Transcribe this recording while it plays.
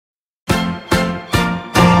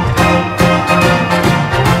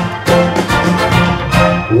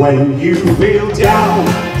When you feel down,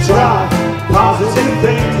 try positive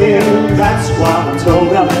thinking. That's what I'm told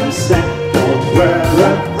and said. Don't wear a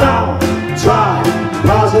frown. Try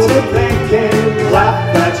positive thinking.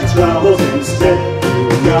 Laugh at your troubles instead.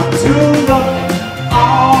 You've got to look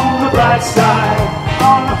on the bright side.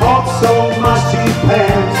 On hope so much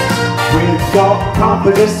depends. With your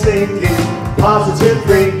confidence thinking, positive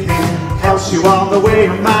thinking helps you on the way,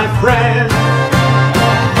 my friend.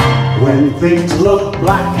 When things look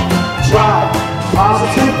black, try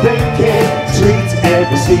positive thinking. Treat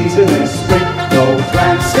every season as spring. No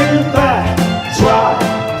glancing back. Try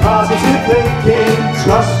positive thinking.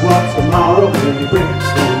 Trust what tomorrow will bring.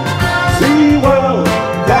 The world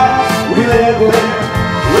that we live in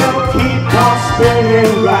will keep on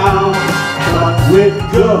spinning round, but with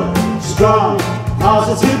good, strong,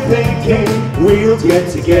 positive thinking, we'll get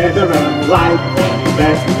together and light the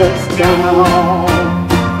best down.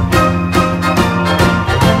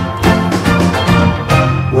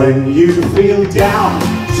 When you feel down,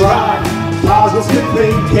 try positive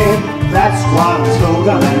thinking. That's what I'm told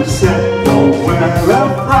and said. Don't wear a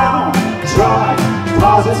frown. Try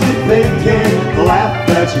positive thinking. Laugh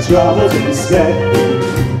at your troubles instead.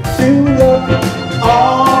 To look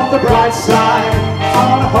on the bright side.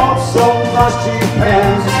 On hope so much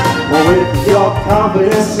depends. With your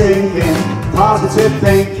confidence thinking, positive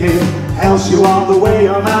thinking helps you on the way,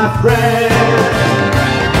 oh my friend.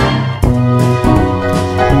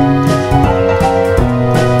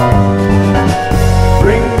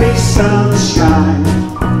 Sunshine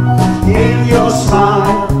in your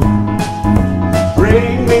smile,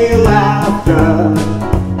 bring me laughter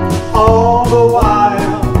all the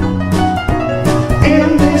while.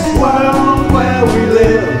 In this world where we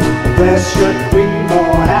live, there should be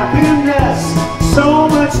more happiness, so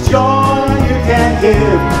much joy you can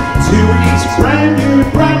give to each brand new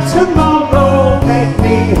bright tomorrow. Make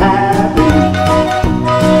me happy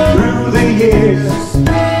through the years.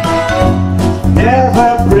 Never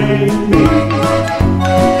bring me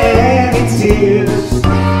any tears.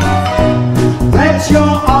 Let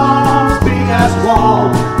your arms be as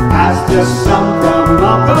warm as the sun from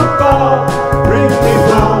up above. Bring me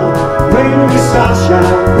love, bring me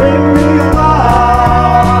sunshine, bring me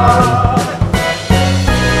love.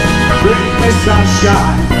 Bring me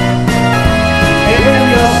sunshine in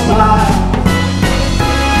your smile.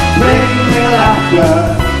 Bring me laughter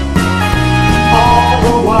all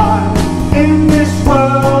the while. In this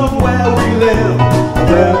world where we live,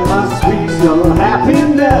 there must be some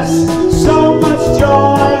happiness, so much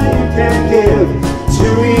joy you can give to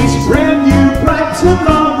each brand new bright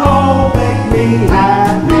tomorrow. Make me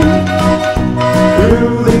happy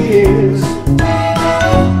through the years.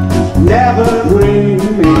 Never bring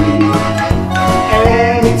me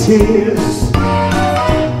any tears.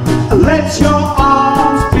 Let your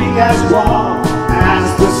arms be as warm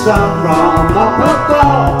as the sun from up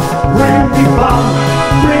above. Bring me fun,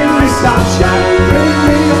 bring me sunshine, bring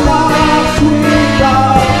me love, sweet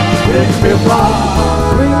love. Bring me fun,